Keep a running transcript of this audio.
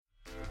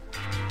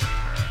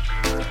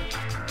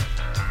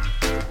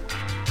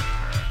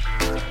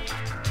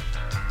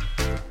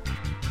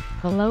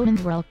Hello and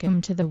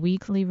welcome to the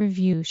weekly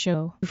review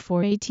show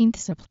for 18th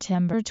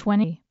September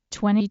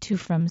 2022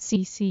 from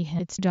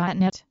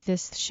cchits.net.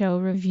 This show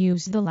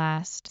reviews the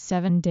last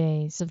 7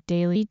 days of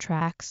daily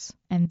tracks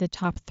and the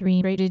top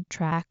 3 rated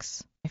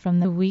tracks from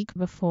the week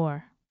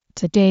before.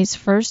 Today's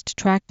first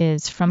track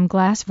is from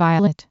Glass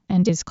Violet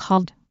and is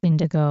called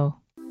Indigo.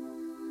 You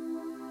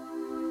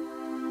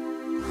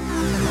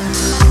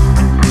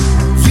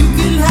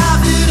can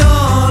have it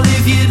all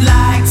if you'd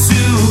like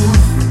to.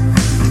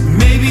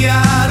 Maybe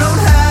I don't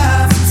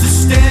have to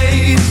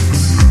stay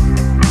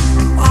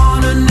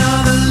on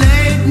another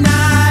late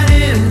night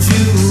in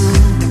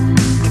June.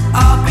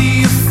 I'll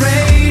be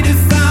afraid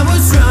if I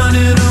was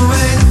running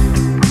away,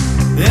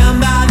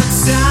 and by the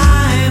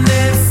time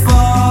they've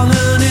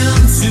fallen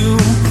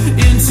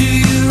into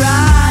your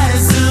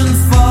eyes and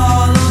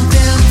followed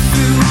them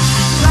through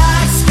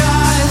black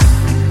sky,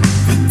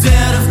 the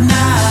dead of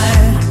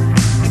night,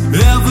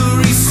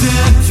 every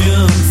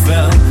second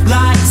felt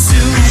like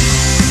two.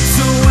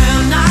 So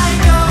when I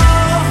go,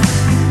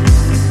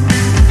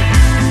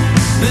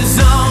 there's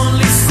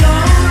only so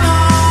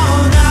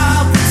long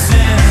I'll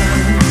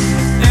pretend.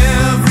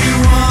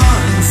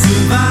 Everyone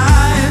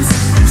survives,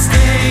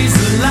 stays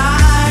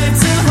alive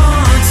to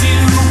haunt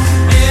you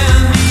in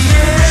the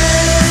air.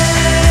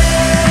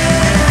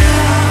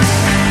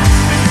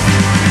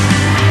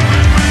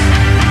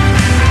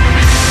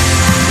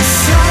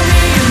 Show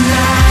me a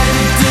night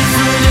of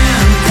different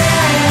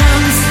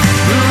anthems.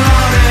 We're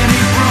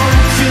already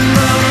broken,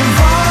 but I've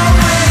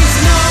always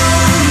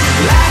known.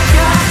 Lack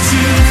of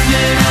truth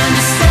and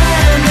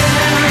understanding,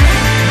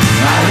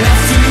 I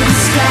left to the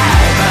sky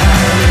by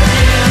an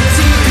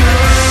empty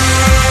girl.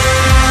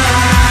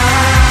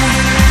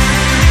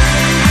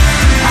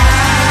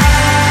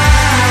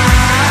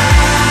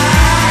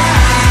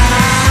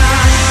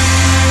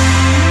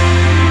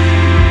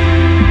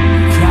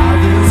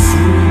 Crowded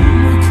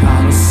room, a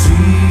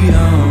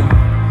coliseum.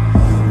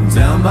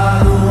 Down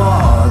by the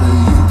water,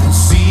 you can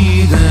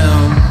see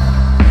them.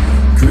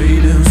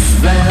 Greatest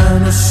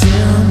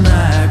vanishing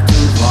act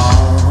of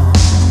all.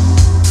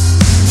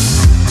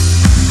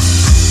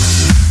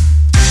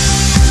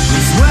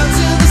 There's words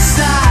in the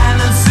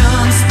silence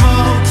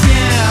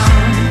unspoken.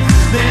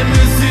 They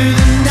move through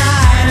the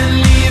night and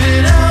leave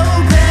it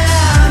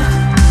open.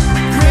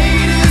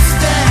 Greatest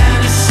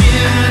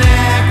vanishing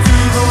act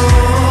of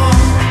all.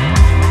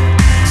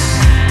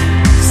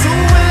 So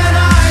when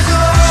I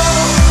go,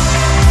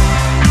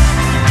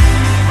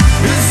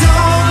 there's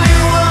only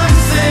one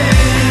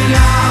thing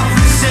I'll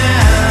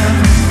pretend.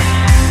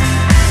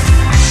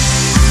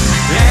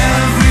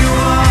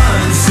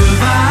 Everyone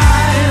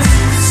survives,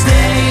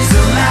 stays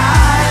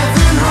alive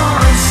and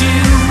haunts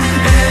you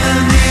in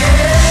the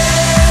air.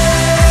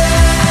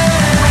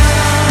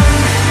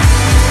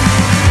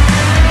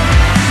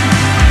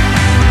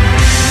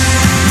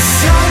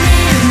 Show me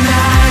a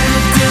night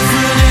of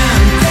different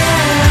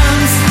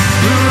anthems.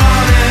 We're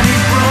already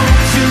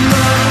broken,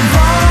 but I've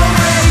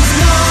always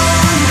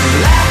known.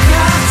 Lack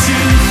of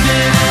truth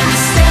and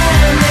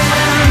understanding,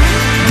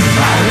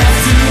 I left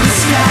to the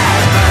sky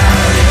by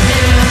an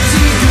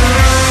empty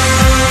girl.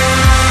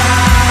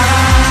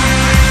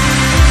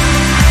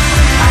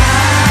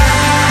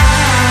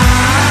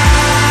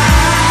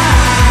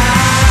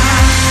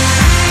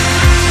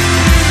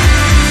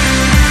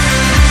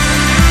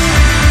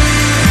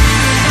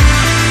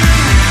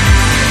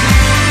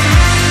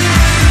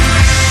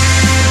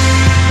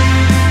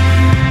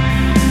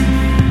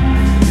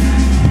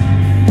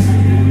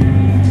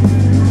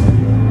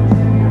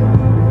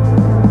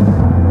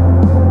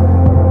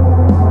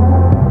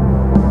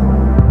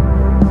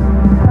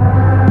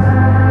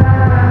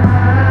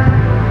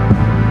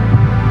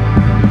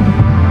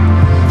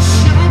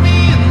 Show me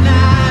a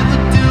night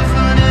with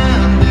different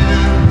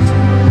endings.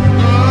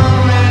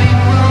 Already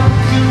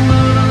broken,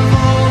 but I've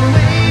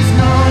always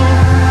known.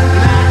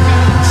 Lack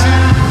of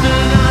truth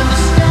and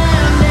understanding.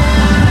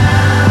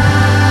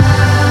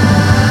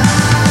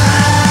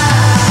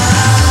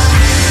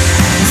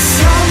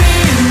 Show me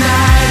a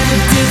night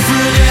with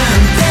different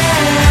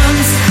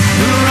anthems.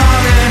 We're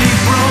already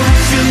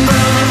broken,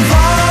 but I've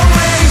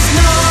always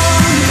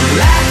known.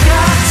 Lack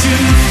of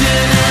truth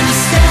and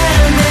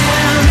understanding,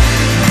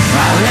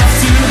 I left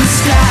to the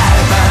sky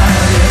by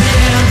an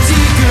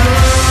empty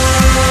girl.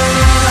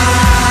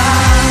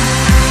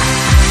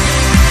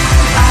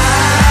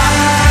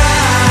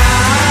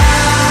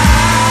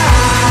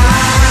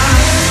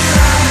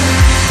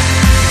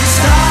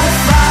 Start a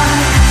fire.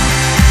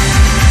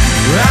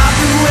 I've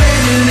been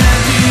waiting at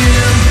the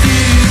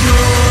empty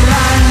door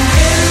line.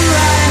 Get it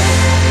right.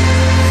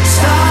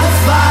 Start a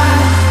fire.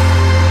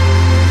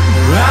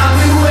 I've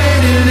been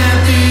waiting at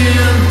the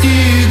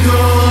empty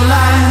door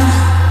line.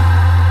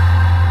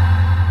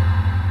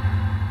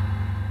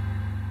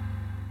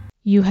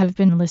 You have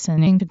been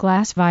listening to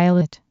Glass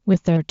Violet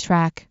with their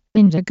track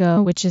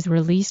Indigo, which is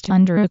released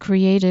under a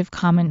Creative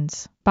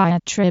Commons by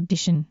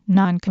attribution,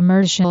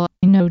 non-commercial,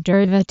 no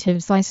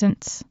derivatives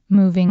license.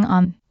 Moving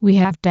on, we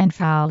have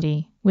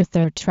Denfaldi with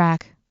their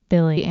track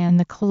Billy and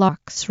the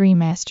Clocks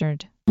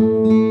Remastered.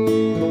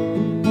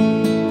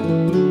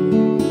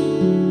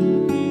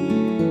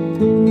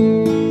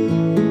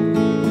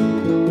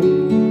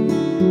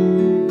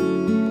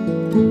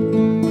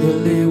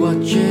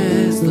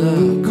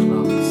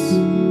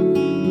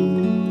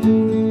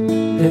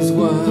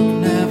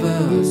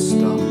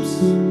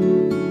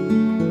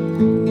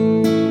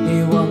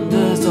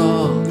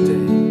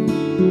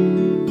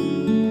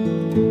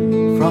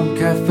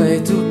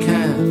 cafe to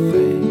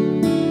cafe.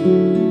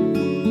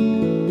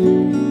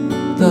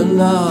 The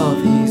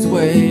love he's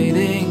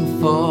waiting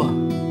for,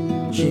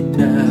 she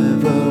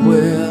never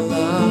will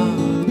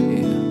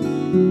appear.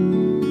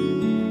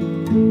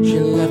 She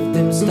left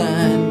him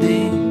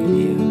standing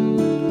here,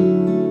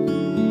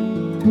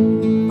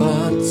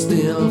 but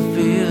still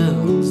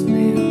feels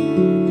near.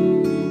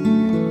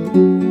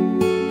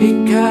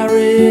 He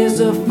carries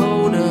a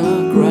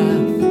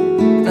photograph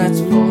that's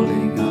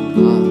falling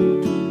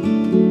apart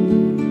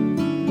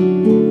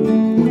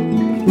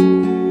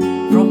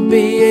from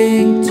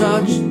being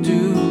touched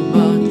too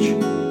much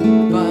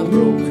by a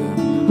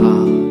broken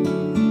heart.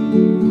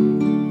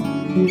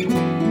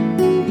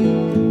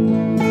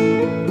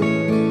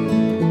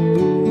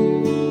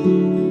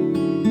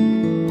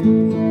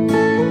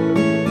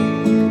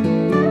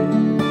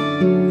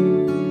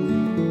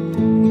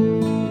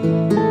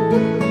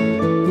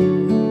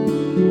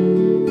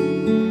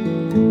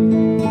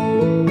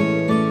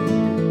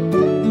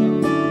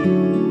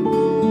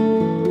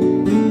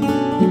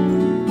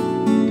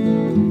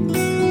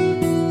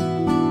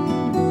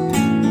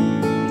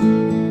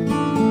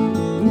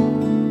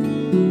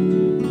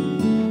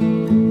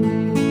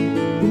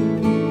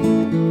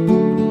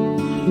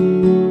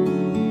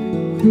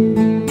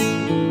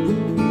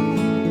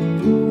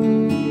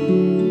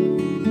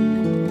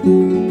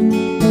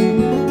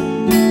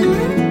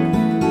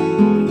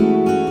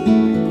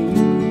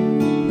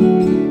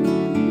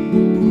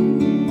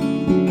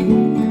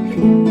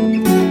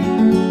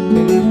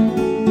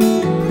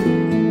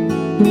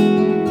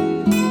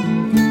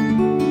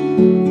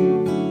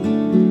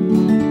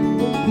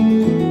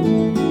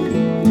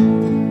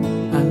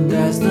 And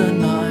as the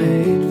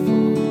night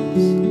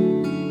falls,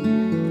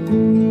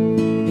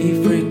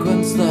 he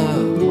frequents the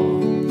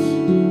halls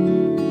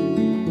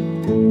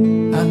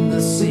and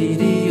the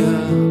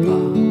seedier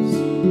bars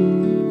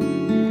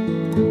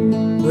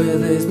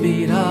with his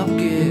beat-up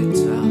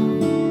guitar.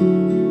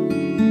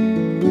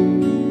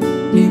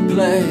 He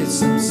plays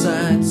some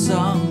sad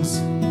songs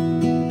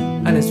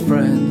and his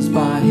friends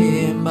buy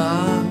him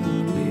a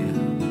beer.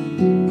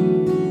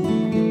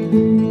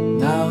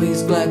 Now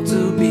he's glad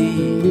to be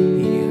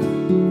here,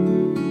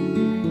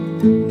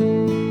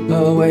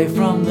 away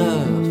from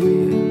the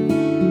fear.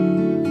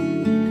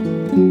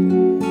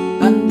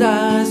 And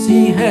as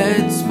he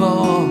heads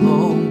for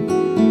home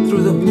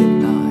through the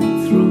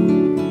midnight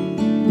throng,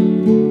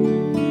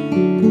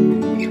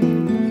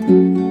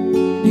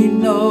 he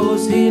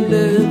knows he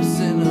lives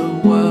in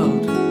a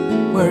world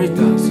where he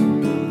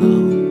doesn't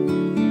belong.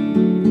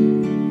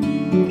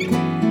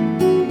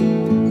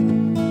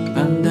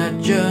 And that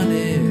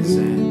journey's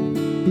end,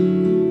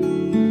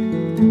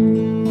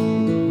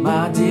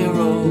 my dear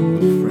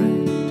old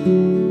friend,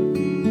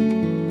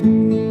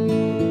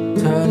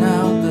 turn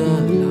out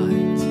the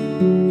light,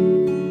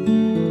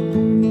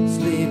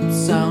 sleep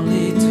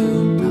soundly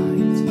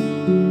tonight,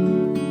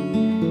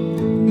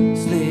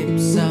 sleep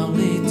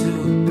soundly tonight.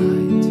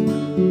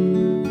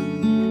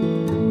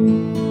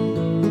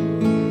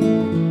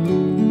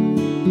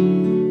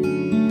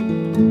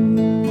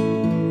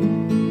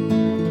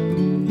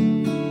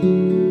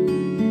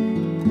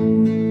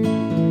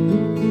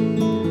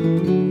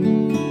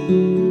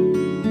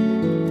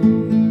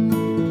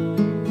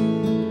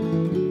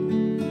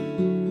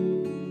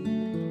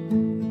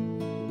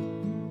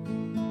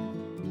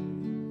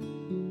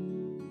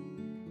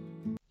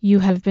 You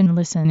have been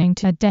listening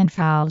to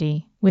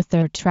Denfaldi with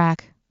their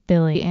track,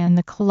 Billy and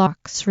the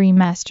Clocks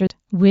Remastered,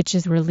 which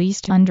is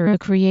released under a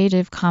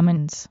Creative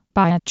Commons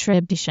by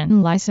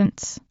attribution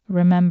license.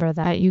 Remember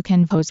that you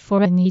can vote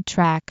for any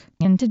track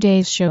in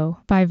today's show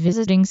by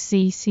visiting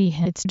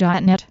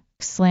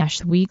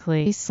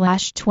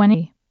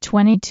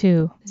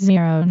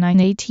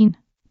cchits.net/weekly/2022-0918.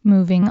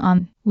 Moving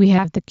on, we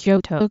have the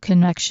Kyoto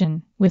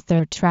Connection with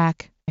their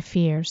track,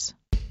 Fears.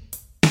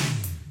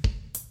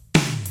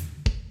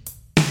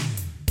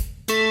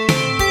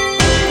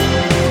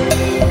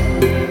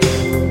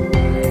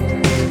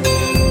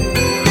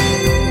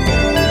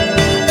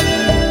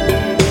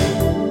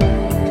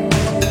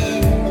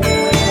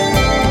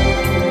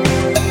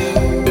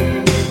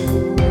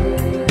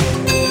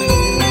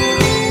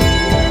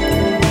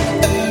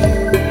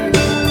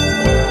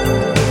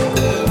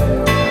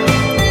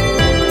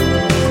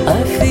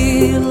 I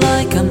feel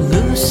like I'm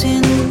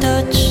losing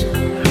touch.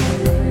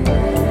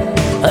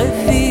 I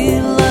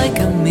feel like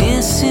I'm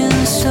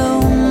missing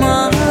so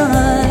much.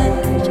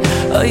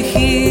 I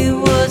hear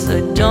words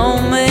that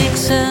don't make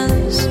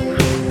sense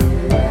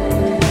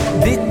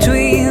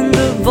between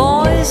the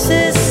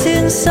voices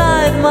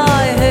inside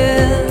my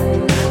head.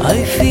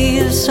 I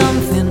feel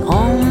something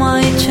on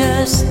my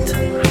chest,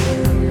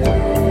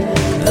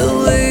 the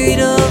weight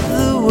of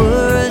the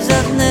words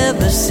I've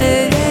never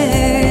said.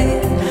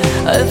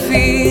 I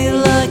feel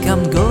like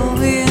I'm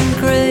going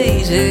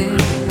crazy.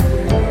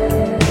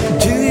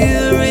 Do you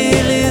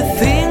really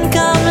think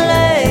I'm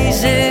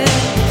lazy?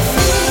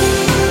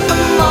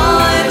 Am I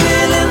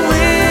dealing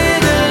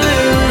with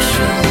illusion?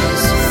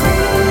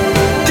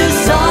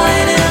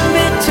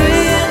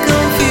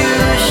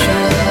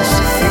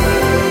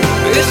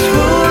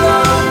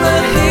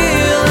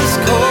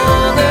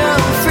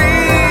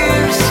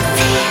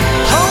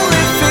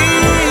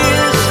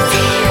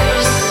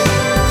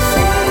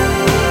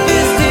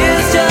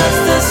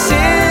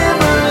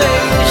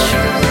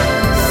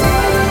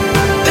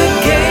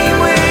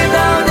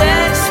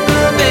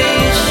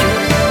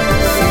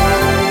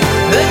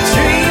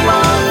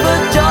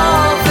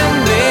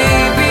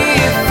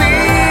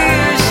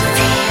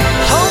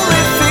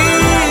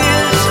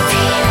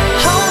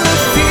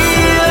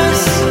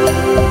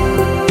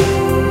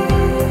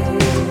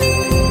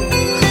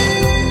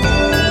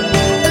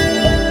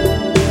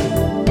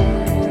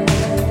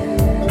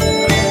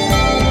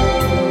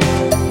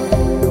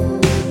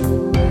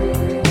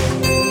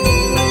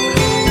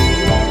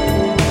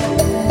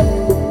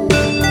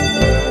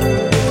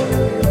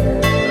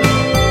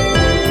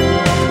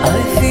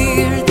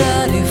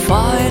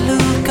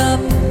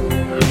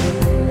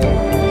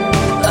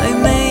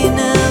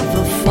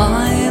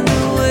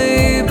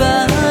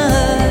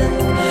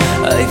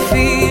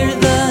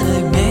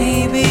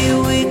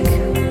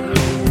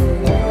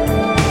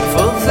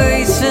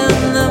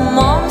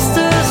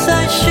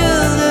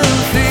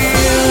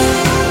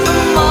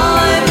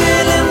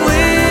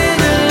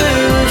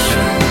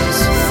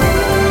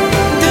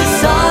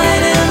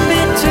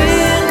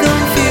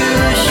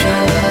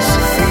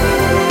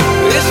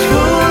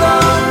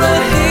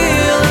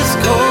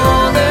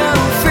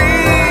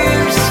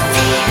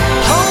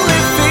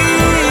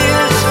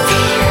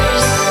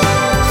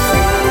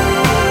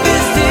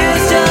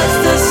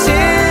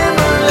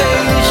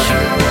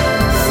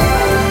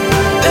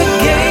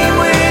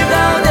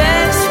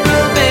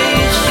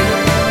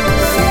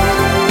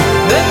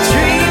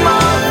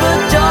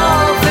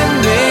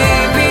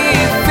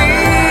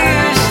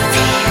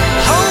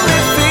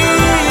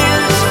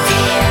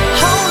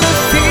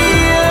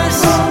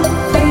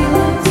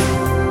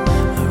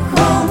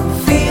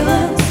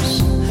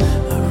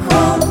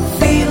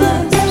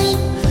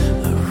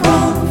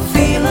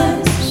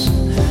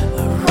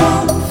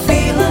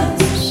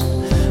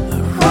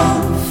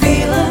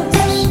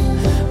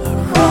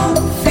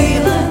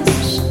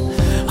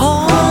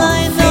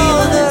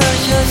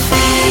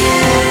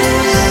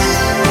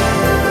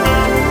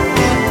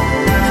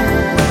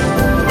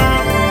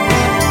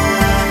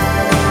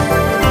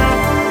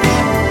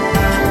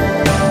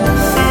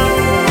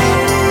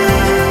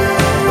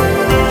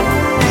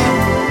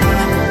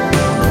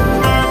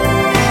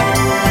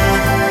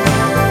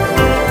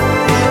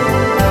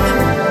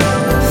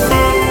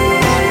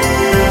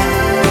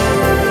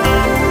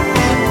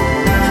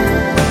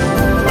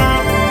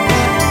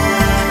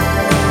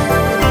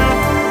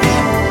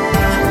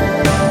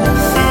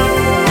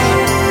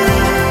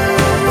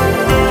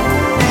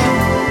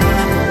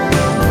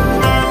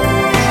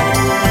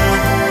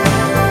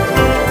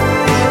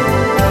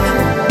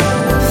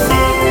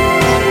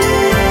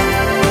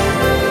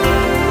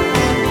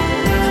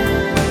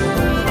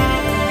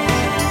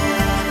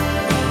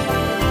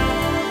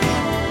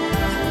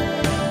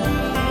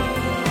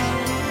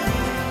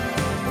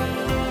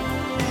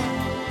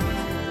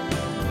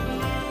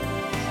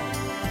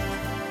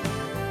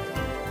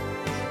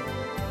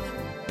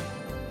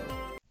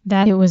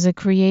 that it was a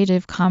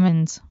Creative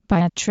Commons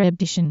by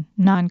attribution,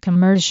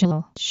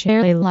 non-commercial,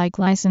 share Alike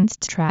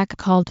licensed track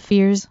called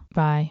Fears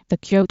by The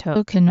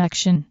Kyoto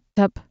Connection.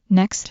 Up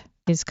next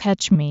is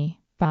Catch Me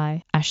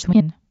by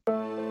Ashwin.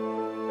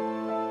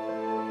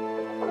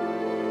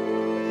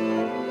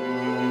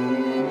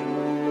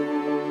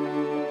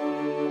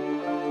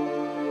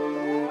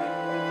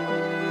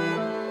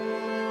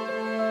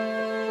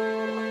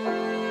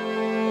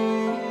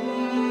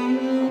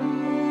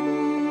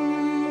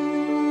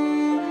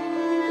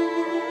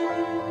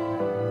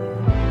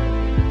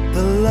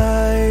 The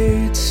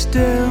lights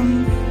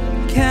dim,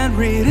 can't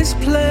read his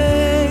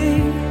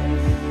play.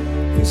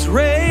 He's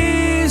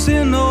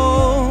raising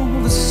all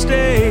the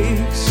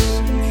stakes.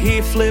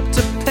 He flipped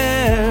a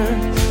pair,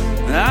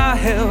 I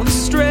held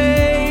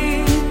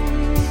straight.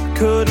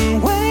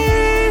 Couldn't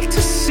wait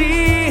to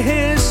see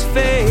his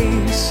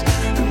face.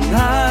 And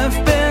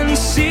I've been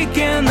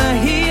seeking the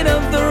heat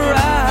of the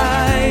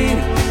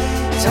ride.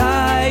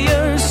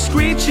 Tires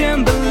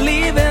screeching,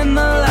 believing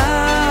the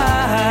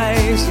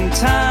lies. And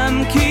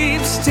time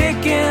keeps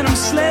ticking, I'm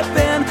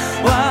slipping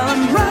while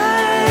I'm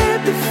right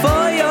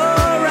before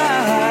your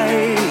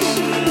eyes.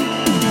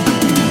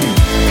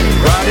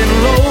 Riding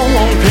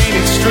low on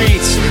painted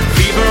streets,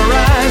 fever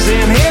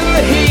rising in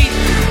the heat,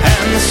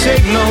 and the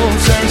signal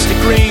turns to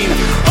green.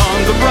 On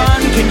the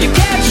run, can you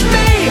catch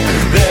me?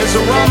 There's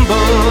a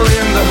rumble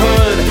in the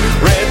hood,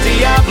 Red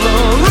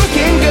Diablo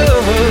looking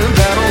good.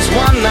 Battles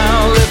won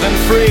now, living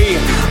free.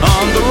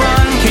 On the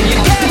run, can you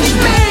catch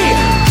me?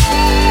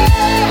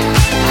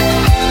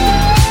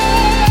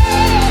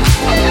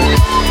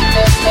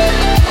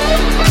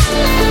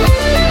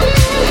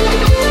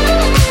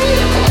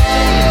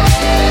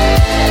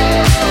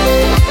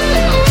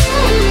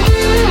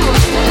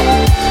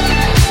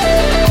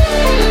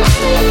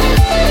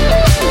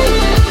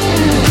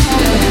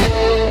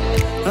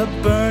 A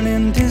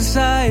burning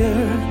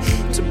desire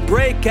to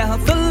break out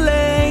the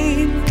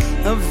lane,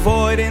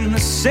 avoiding the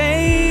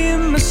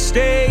same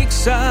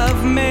mistakes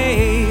I've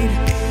made.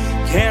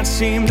 Can't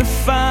seem to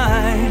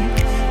find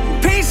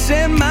peace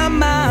in my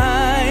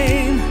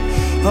mind.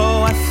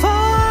 Oh, I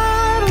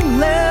thought I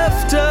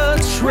left a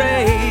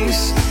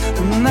trace,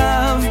 and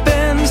I've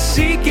been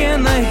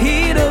seeking the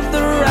heat of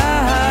the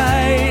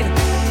ride.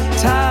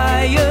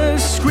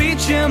 Tires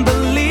screeching,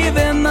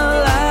 believing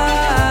the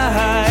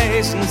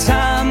lies, and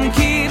time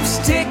keeps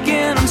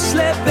ticking, I'm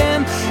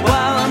slipping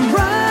while I'm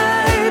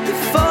right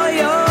before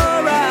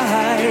your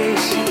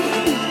eyes.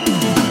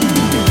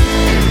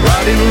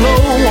 Riding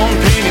low on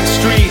painted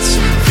streets,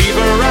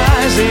 fever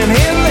rising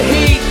in the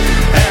heat,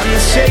 and the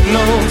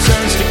signal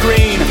turns to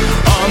green.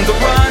 On the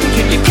run,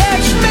 can you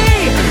catch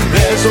me?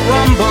 There's a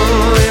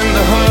rumble in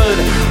the hood,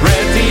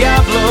 Red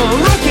Diablo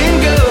looking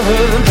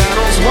good.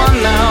 Battles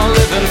won now,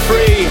 living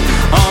free.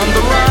 On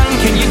the run,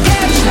 can you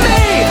catch me?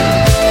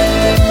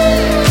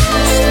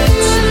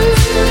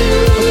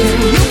 Can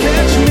you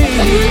catch me?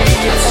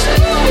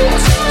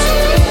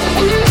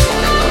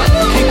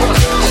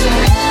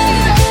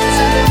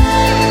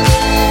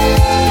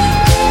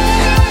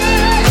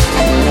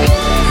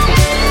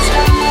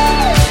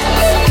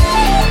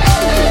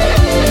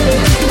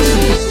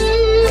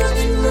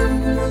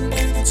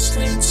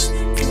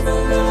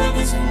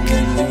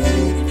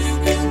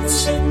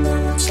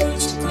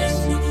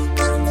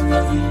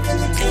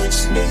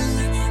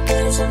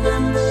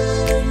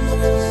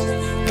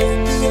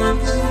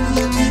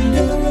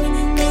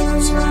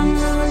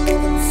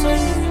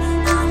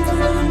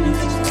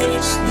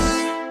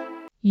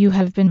 You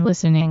have been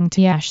listening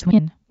to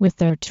Ashwin with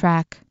their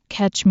track,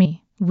 Catch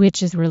Me,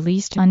 which is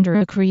released under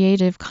a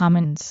Creative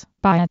Commons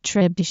by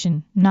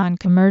attribution,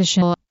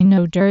 non-commercial,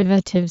 no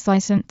derivatives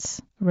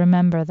license.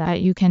 Remember that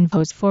you can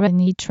vote for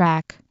any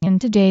track in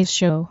today's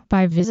show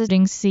by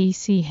visiting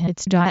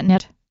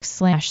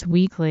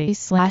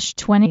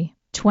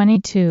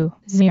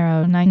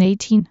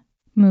cchits.net/weekly/2022-0918.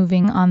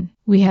 Moving on,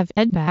 we have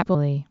Ed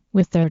Bapley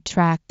with their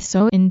track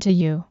So Into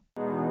You.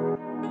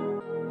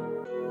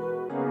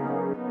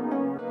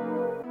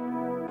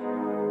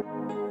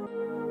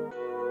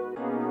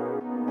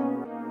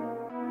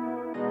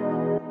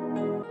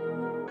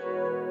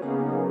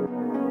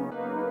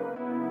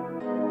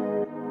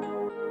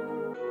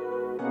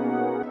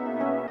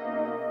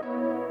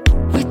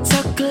 We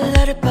talk a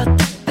lot about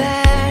the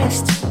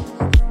past.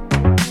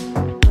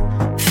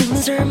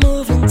 Things are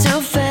moving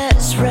too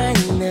fast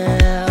right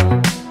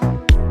now.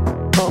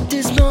 Hope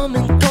this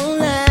moment gon'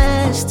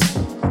 last.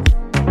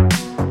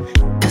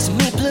 'Cause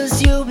me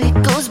plus you, it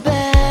goes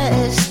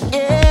best,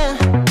 yeah.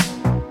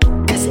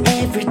 'Cause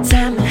every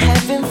time we're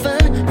having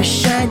fun, we're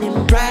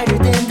shining brighter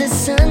than the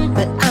sun.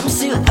 But I'm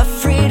still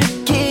afraid to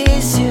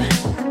kiss you.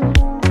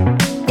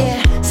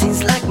 Yeah,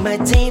 seems like my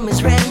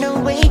demons ran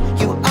away.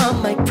 You are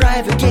my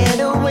private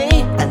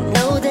getaway. I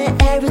know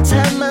that every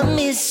time I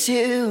miss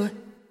you,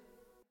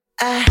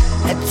 I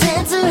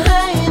tend to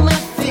hide my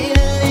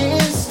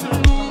feelings.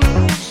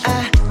 I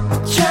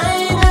try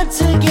not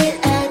to get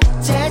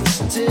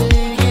attached to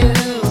you.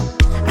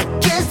 I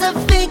can't stop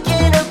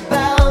thinking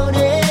about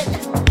it.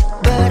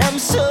 But I'm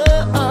so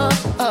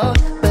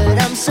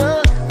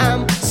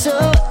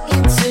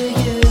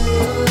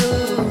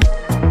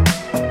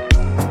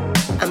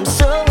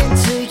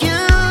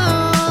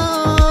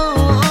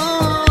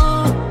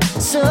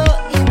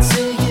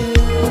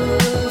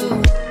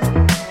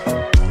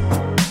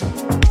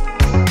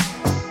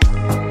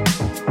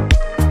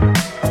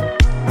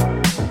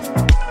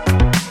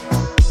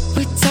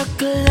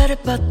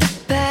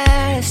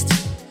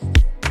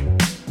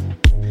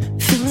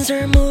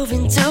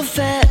too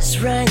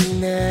fast right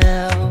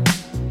now.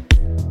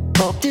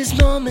 Hope this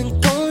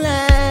moment gon'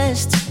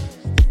 last.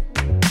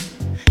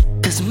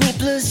 Cause me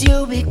plus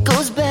you, it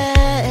goes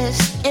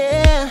best,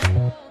 yeah.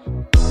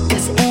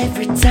 Cause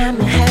every time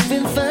we're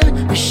having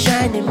fun, we're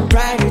shining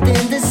brighter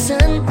than the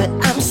sun. But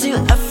I'm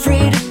still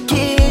afraid to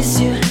kiss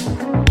you.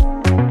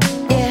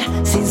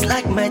 Yeah, seems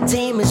like my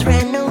demons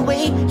ran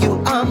away.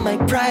 You are my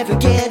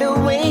private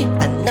getaway.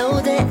 I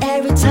know that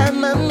every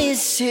time I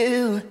miss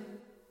you,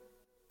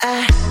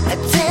 I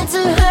tend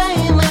to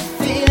hide my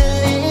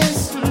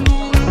feelings.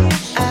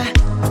 I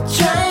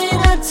try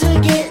not to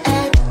get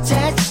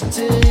attached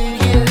to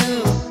you.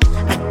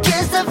 I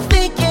can't stop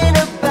thinking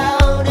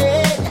about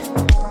it.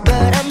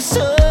 But I'm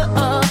so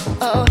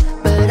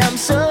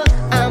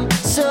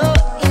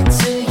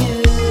into you.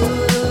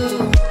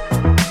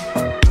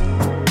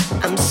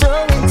 I'm so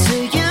into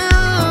you.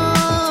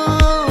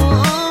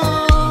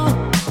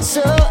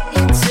 So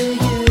into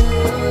you.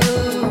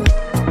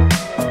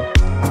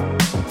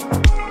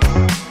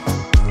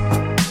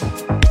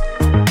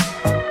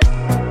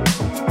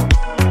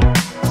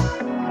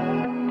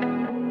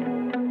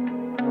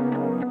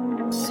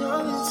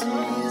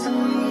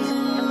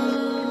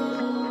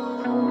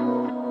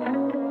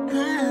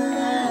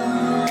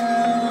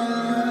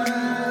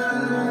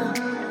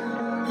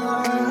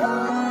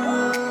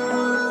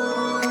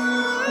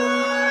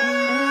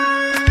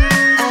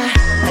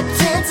 I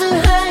tend to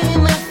hide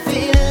my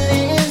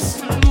feelings.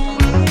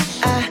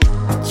 I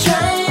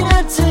try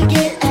not to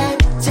get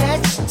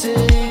attached to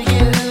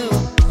you.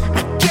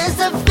 I can't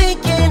stop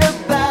thinking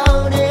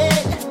about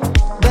it.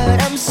 But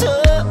I'm so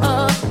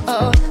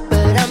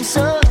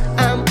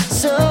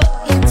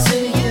into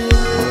you.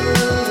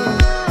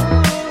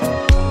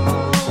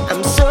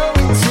 I'm so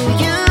into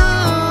you.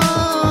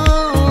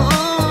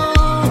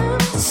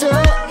 So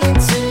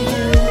into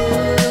you.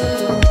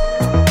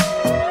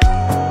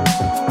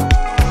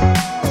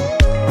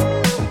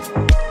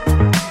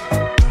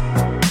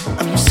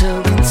 I'm so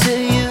into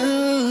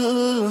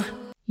you.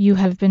 You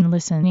have been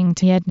listening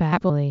to Ed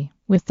Bappoli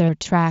with their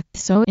track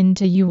So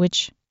Into You,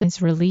 which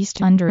is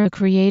released under a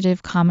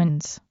Creative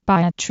Commons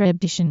by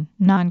attribution,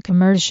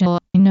 non-commercial,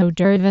 no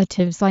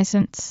derivatives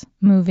license.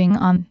 Moving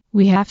on,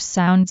 we have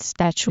Sound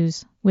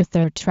Statues with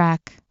their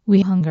track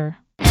We Hunger.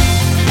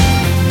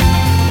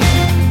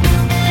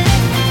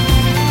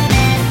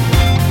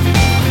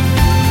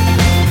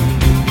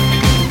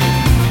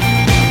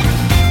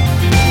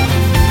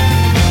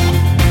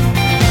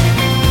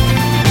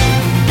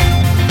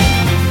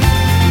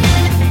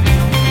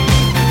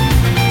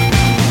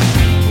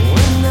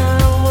 When I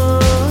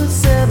was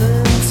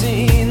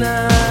 17,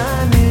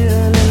 I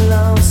nearly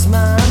lost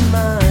my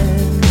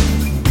mind.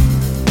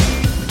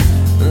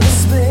 The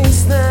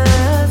space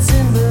that's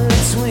in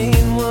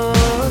between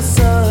was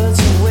such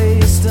a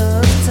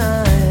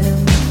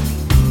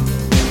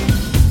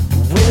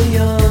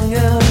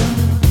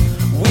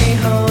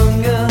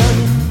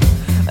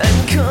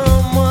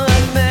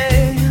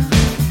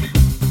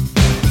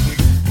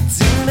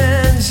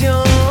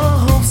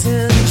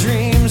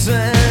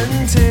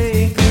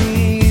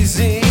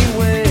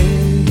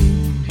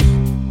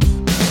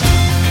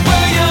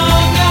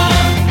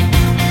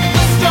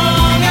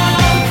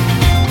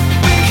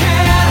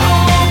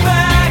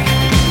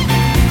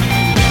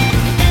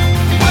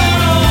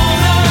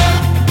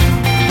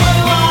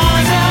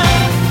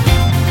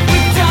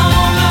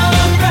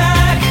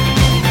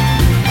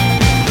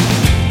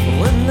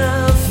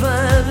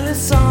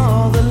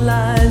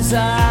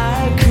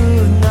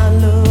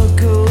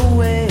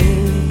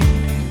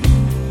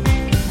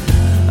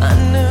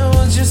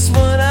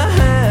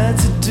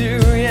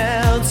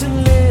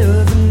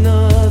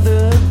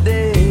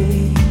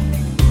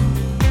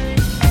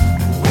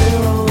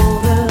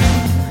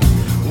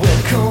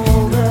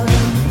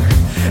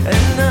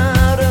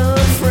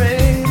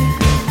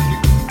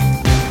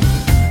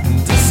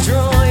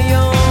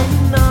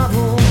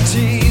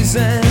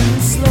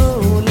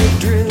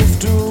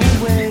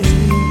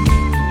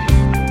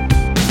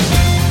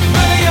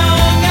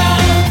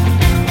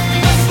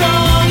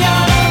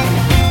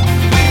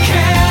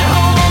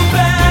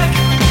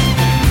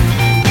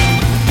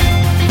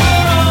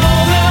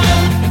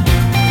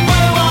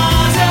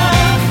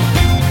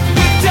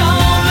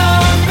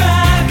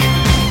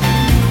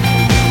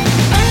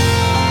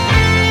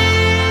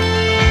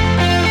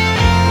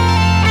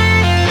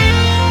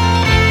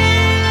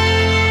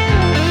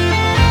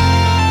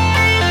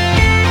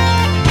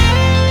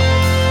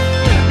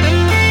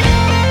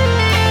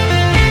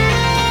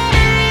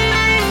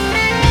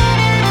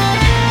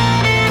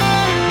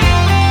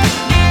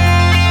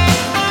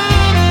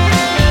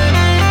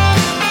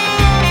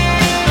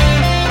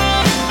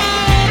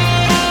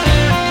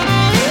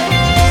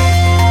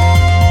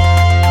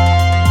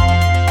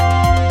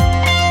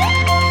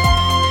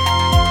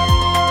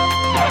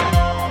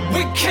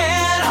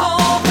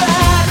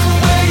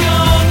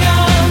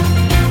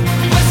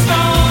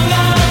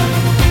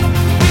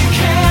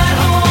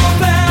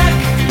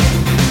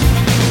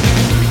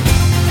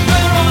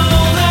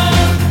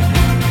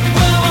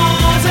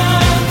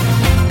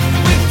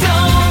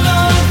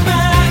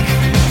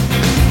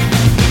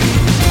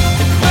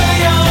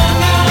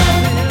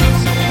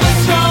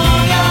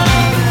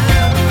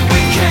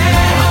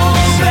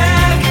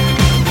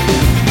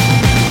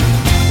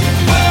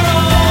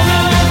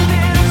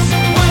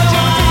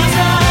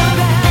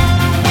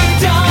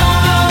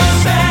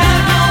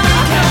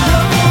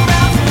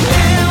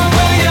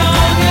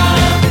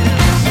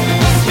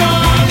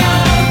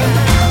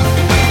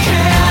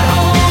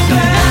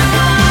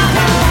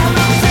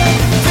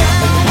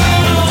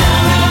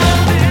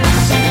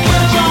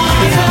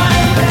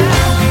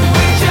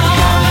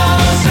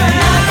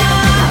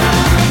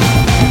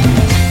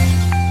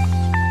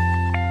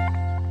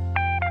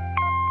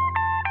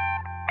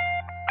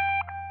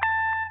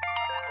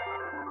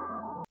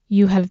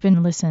You have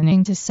been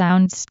listening to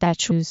Sound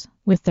Statues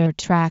with their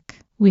track,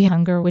 We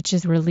Hunger, which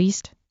is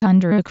released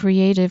under a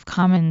Creative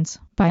Commons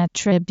by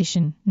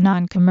attribution,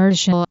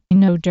 non-commercial,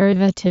 no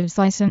derivatives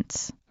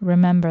license.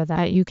 Remember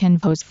that you can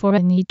vote for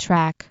any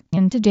track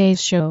in today's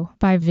show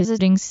by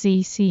visiting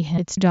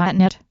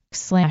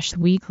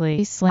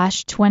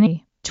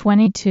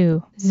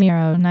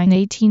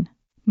cchits.net/weekly/2022-0918.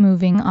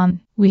 Moving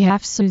on, we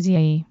have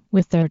Susie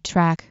with their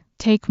track,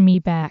 Take Me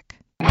Back.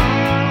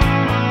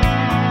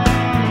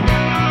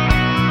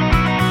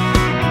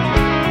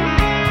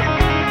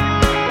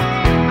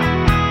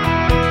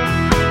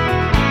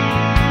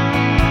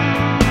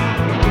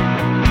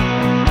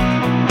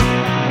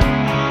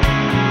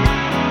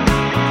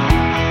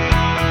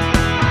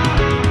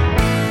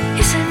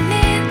 Isn't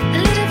it a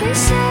little bit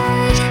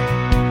sad?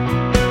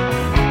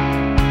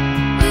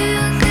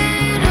 We'll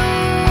get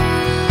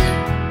old,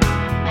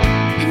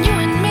 and you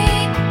and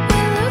me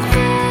will look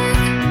back.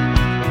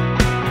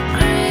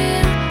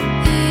 Grim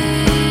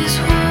is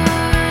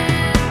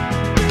hard.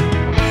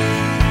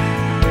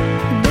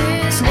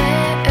 These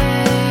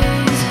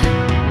days,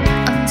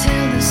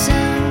 until the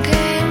sun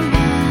came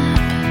up,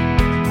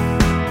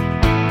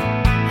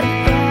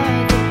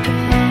 about the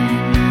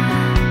pen.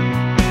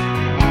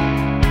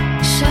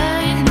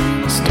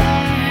 Shining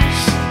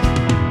stars,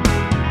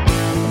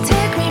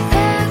 take me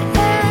back,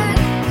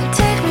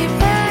 take me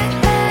back,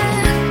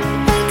 back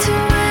to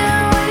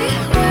where we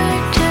were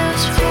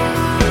just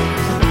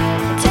fools.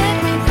 Take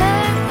me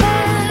back,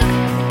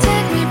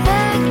 take me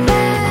back,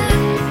 back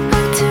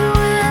to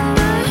when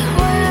there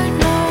were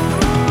no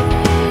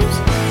rules.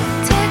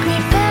 Take me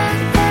back,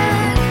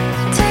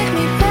 take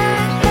me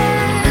back,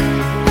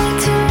 back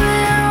to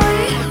where we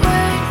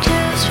were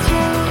just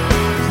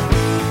fools.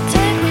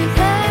 Take me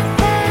back,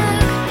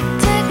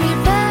 take me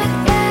back,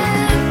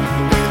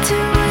 back to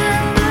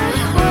when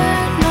there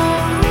were no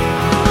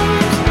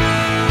rules.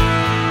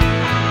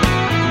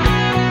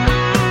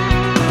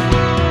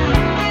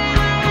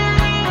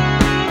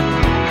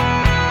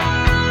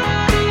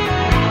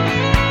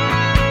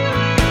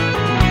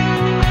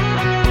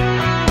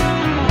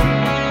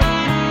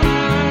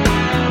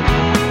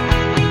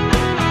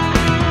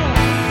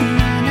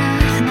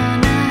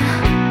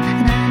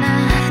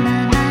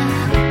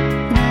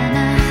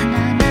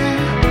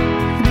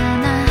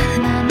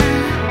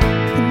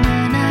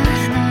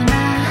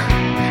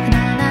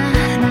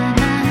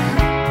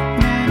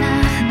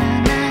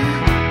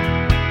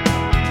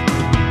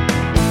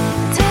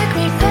 Take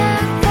me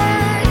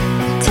back,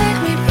 take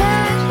me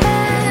back,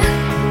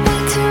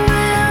 back to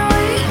where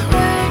we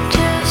were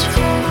just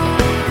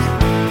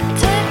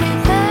fools. Take me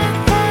back,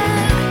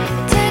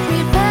 take me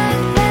back,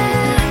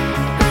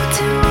 back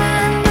to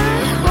when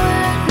there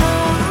were no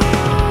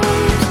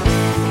rules.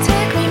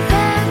 Take me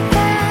back,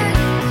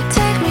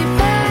 take me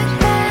back,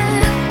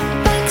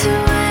 back to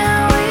where we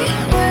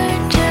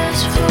were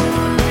just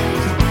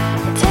fools.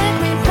 Take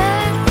me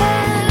back,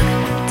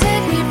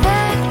 take me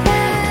back,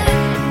 back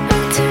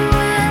to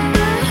when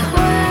there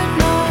were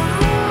no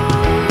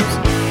rules.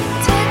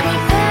 Take me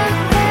back,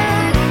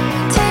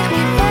 take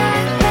me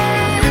back,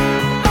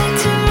 back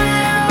to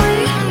where we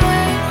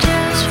were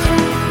just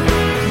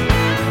fools.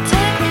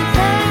 Take me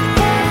back,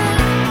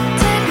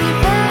 take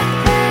me back,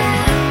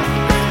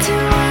 back to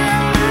when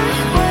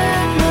there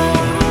were no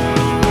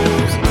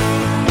rules.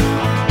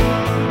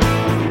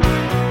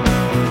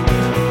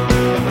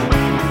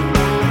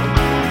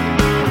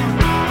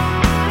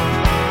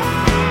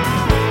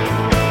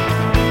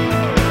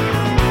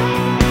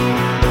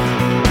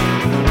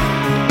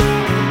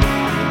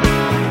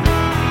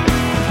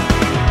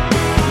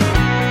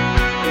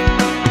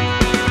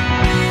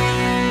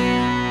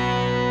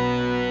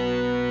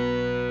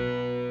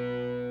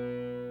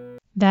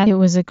 That it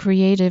was a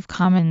Creative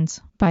Commons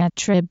by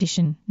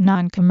attribution,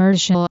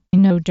 non-commercial,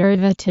 no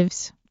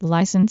derivatives,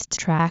 licensed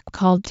track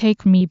called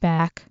Take Me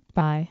Back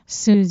by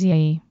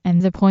Susie, and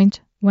the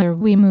point where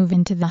we move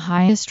into the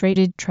highest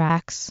rated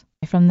tracks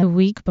from the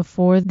week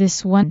before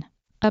this one.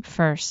 Up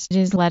first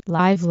is Let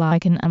Live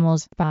Like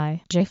Animals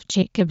by Jeff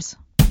Jacobs.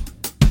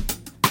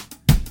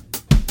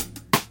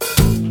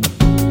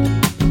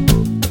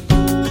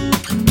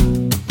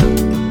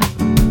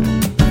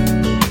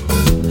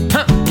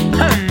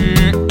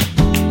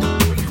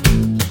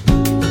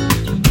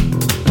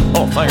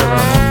 Oh, thank you very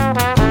much.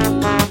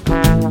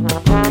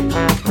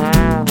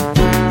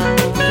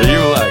 Do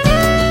you like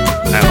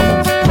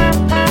animals?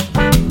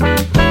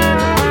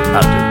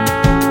 I do.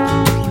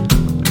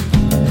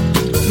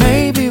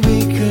 Maybe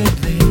we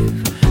could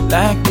live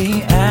like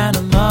the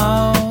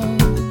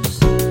animals,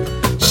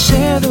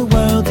 share the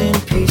world in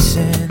peace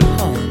and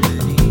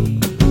harmony.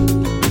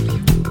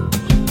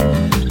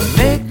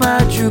 Make my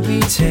droopy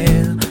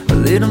tail a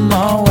little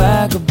more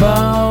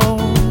waggable,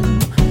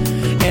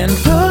 and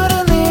put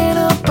a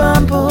little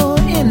bumble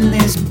in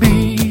this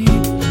beat.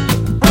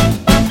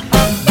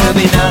 There'll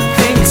be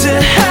nothing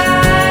to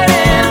hide,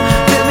 and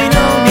there'll be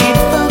no need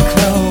for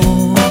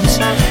clothes.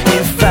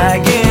 If I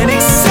get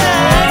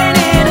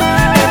excited,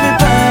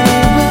 everybody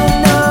will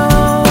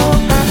know,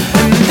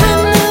 and then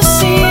they'll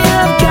see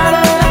I've got a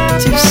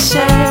lot to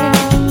say.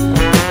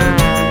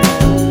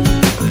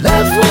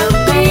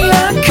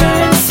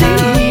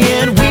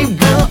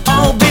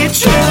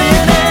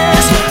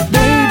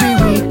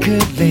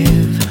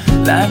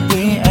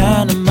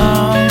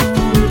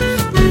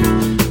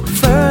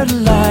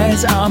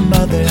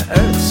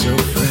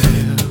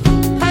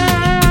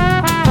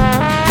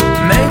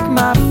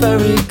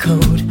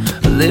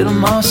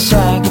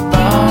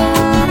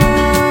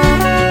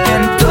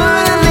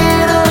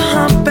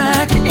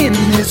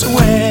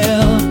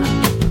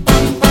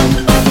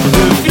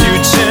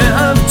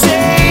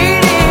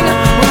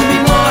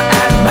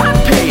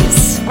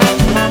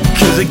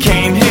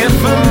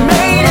 for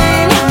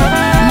mating.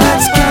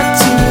 Let's cut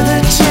to the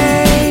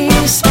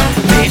chase.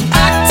 The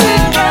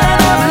octagon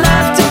of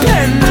life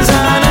depends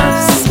on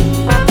us.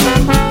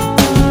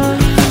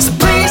 So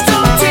please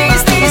don't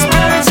tease these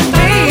birds and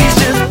bees.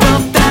 Just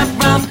bump that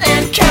rump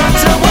and count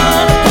to 1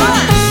 apart.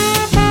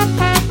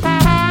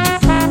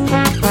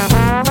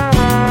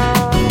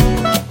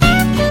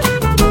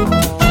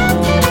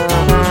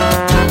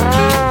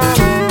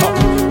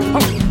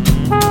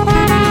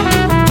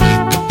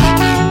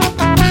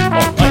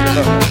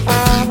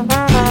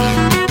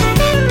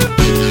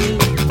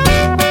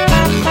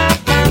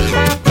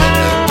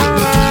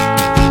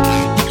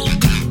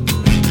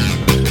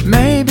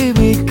 Maybe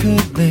we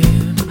could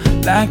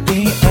live like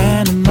the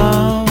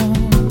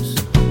animals,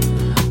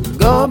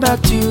 go back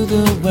to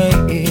the way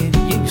it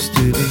used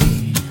to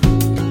be.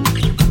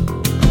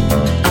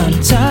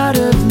 I'm tired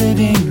of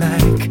living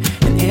like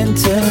an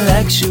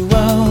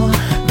intellectual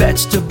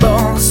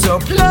vegetable, so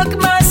pluck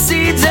my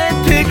seeds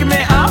and pick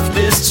me off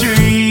this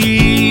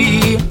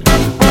tree.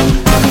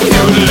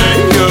 Yodelay,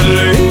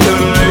 yodelay,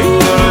 yodelay,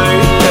 yodelay,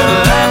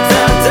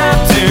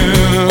 la-da-da-doo.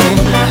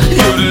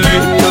 Yodelay,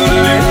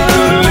 yodelay,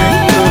 yodelay, yodelay,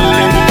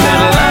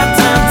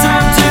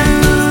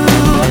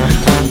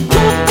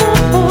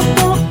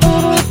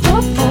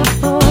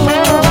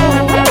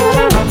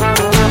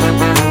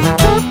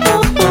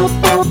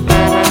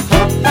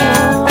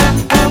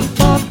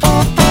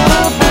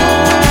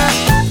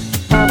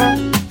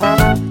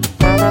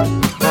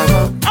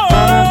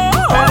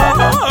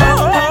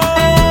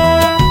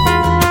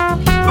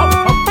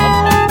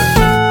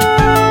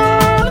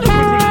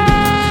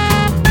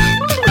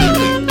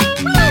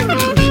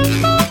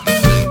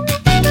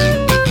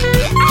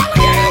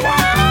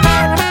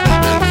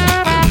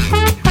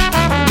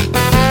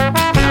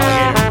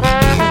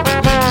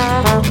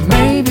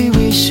 Maybe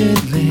we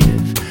should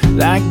live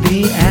like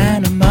the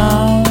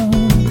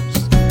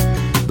animals,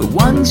 the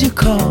ones you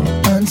call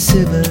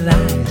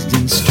uncivilized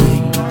and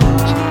strange.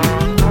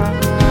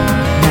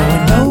 Now I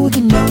know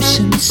the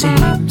notion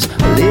seems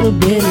a little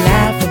bit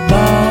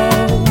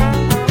laughable,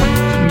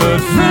 but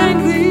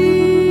frankly,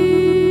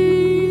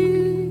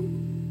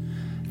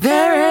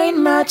 there ain't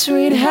much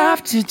we'd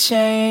have to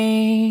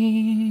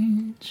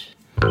change.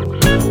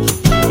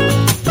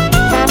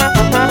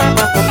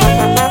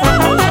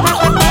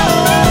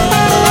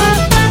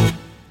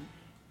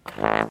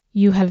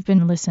 You have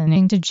been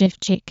listening to Jeff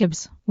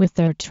Jacobs with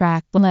their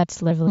track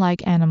Let's Live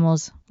Like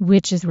Animals,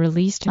 which is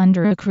released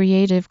under a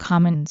Creative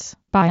Commons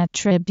by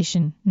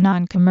attribution,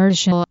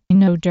 non-commercial,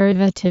 no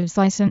derivatives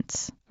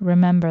license.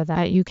 Remember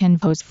that you can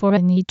vote for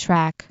any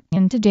track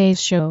in today's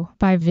show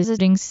by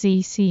visiting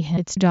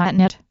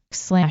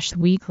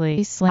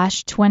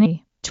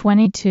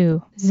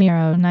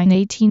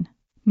cchits.net/weekly/2022-0918.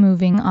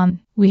 Moving on,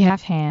 we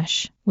have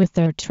Hash with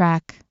their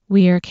track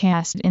We Are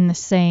Cast in the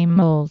Same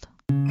Mold.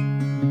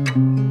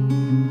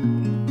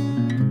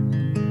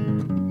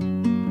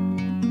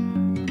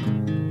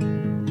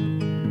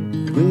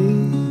 We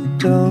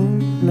don't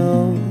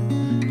know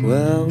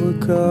where we're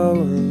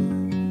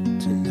going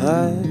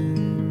tonight.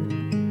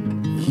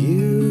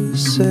 You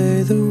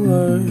say the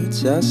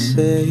words, I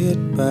say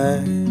it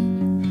back.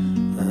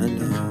 I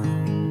know,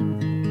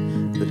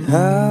 but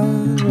how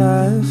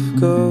life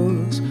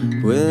goes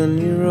when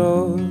you're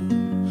old,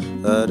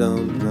 I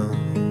don't know.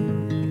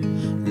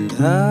 And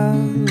how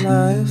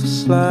life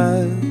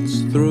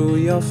slides through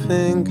your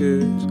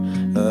fingers,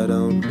 I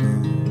don't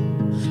know.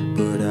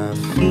 But I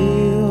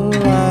feel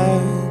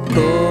like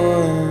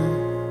going.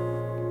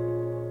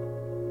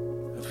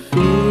 I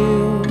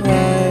feel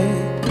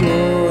like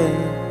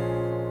going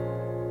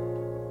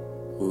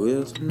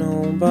with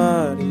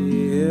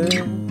nobody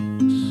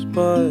else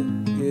but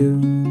you.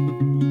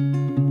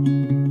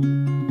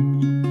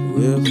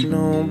 With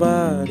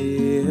nobody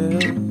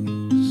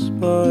else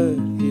but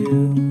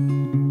you.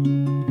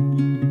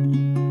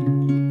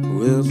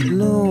 With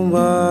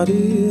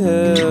nobody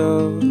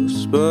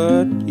else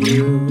but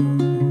you.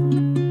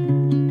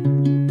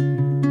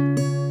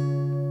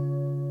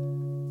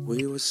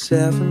 We were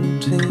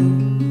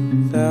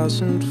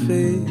 17,000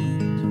 feet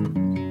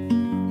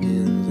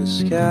in the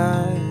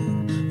sky,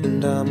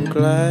 and I'm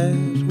glad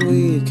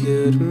we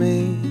could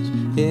meet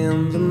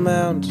in the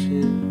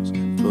mountains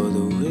for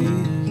the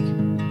week.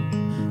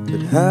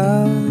 But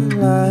how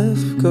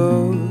life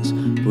goes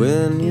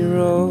when you're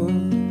old,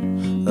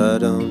 I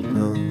don't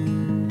know.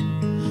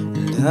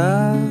 And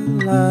how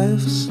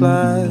life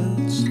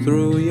slides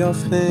through your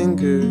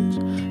fingers,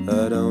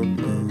 I don't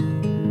know.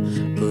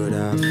 But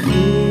I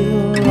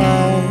feel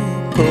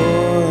like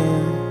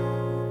going.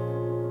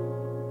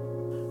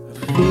 I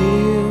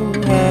feel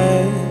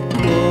like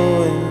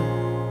going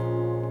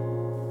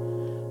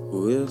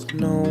with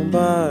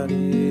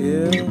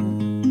nobody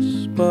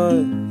else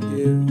but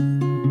you.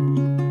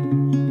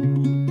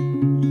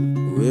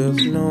 With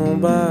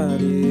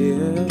nobody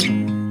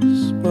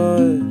else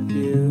but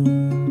you.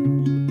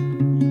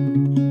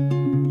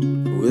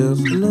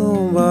 With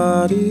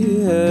nobody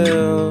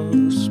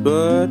else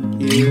but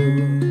you.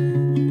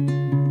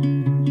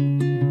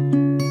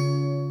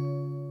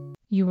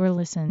 You were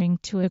listening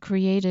to a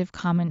Creative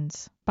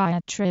Commons by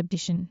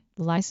attribution,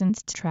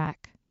 licensed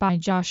track by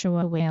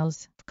Joshua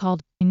Wales,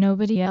 called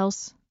Nobody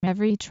Else.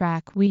 Every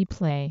track we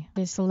play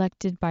is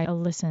selected by a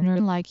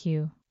listener like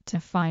you. To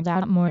find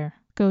out more,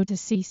 go to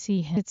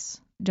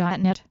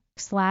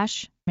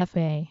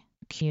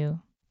cchits.net/FAQ.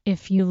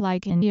 If you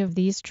like any of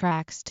these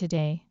tracks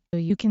today,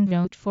 you can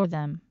vote for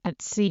them at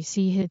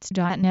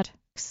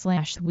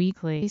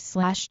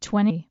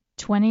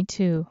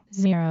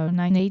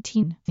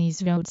cchits.net/weekly/2022-0918.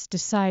 These votes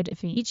decide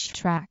if each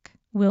track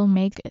will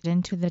make it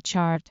into the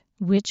chart,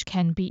 which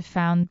can be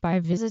found by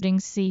visiting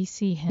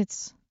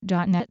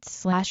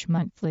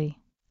cchits.net/monthly.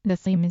 The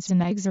theme is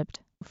an excerpt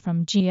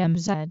from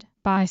GMZ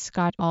by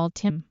Scott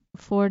Altham.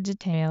 For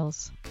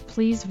details,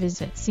 please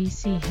visit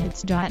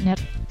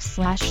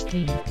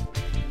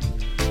cchits.net/theme.